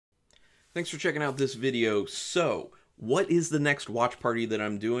Thanks for checking out this video. So, what is the next watch party that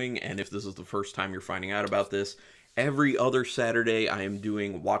I'm doing? And if this is the first time you're finding out about this, every other Saturday I am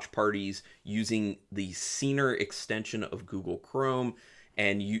doing watch parties using the Scener extension of Google Chrome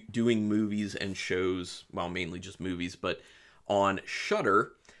and doing movies and shows, well, mainly just movies, but on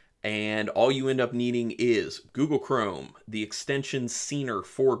Shudder. And all you end up needing is Google Chrome, the extension Scener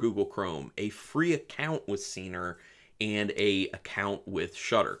for Google Chrome, a free account with Scener, and a account with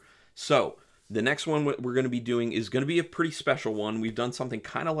Shudder. So the next one we're going to be doing is going to be a pretty special one. We've done something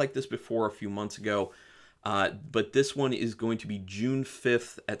kind of like this before a few months ago, but this one is going to be June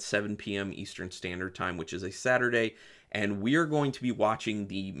 5th at 7 p.m. Eastern Standard Time, which is a Saturday, and we are going to be watching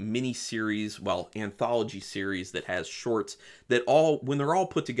the mini-series, well, anthology series that has shorts that when they're all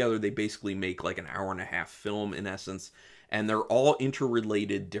put together, they basically make like an hour-and-a-half film in essence, and they're all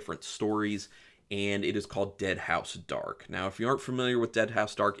interrelated different stories, and it is called Deadhouse Dark. Now, if you aren't familiar with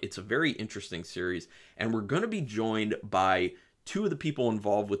Deadhouse Dark, it's a very interesting series, and we're going to be joined by two of the people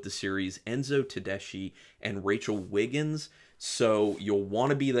involved with the series, Enzo Tedeschi and Rachele Wiggins. So you'll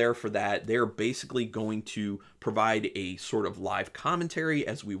want to be there for that. They're basically going to provide a sort of live commentary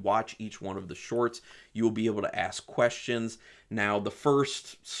as we watch each one of the shorts. You will be able to ask questions. Now, the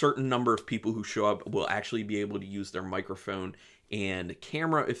first certain number of people who show up will actually be able to use their microphone and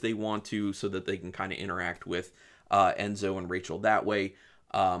camera if they want to, so that they can kind of interact with Enzo and Rachel that way.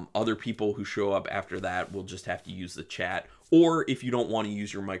 Other people who show up after that will just have to use the chat, or if you don't want to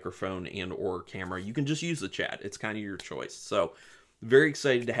use your microphone and or camera, you can just use the chat. It's kind of your choice. So very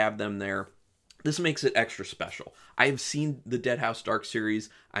excited to have them there. This makes it extra special. I have seen the Deadhouse Dark series.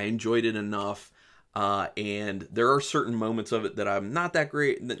 I enjoyed it enough. And there are certain moments of it that I'm not that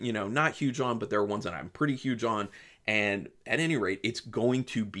great, not huge on, but there are ones that I'm pretty huge on. And at any rate, it's going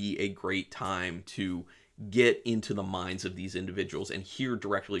to be a great time to get into the minds of these individuals and hear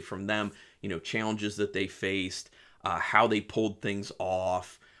directly from them, challenges that they faced, how they pulled things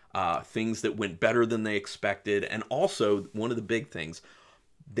off, things that went better than they expected. And also, one of the big things,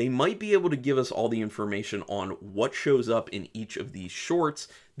 they might be able to give us all the information on what shows up in each of these shorts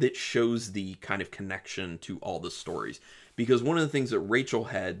that shows the kind of connection to all the stories. Because one of the things that Rachel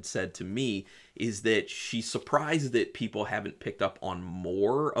had said to me is that she's surprised that people haven't picked up on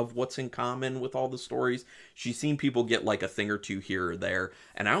more of what's in common with all the stories. She's seen people get like a thing or two here or there,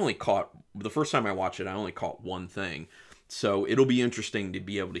 and the first time I watched it, I only caught one thing. So it'll be interesting to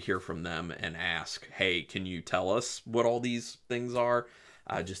be able to hear from them and ask, hey, can you tell us what all these things are?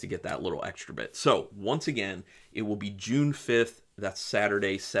 Just to get that little extra bit. So once again, it will be June 5th. That's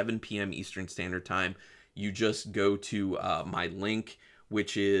Saturday, 7 p.m. Eastern Standard Time. You just go to my link,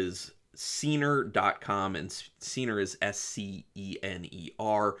 which is Scener.com, and Scener is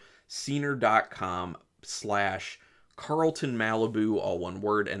S-C-E-N-E-R, Scener.com/Carlton Malibu, all one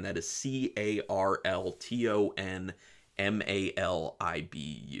word, and that is CARLTON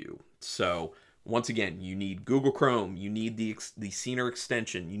MALIBU. So once again, you need Google Chrome, you need the Scener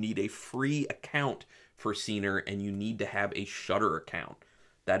extension, you need a free account for Scener, and you need to have a Shudder account.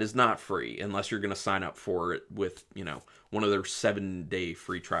 That is not free unless you're going to sign up for it with, one of their 7-day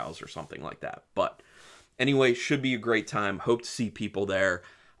free trials or something like that. But anyway, should be a great time. Hope to see people there.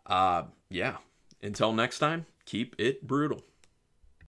 Yeah. Until next time, keep it brutal.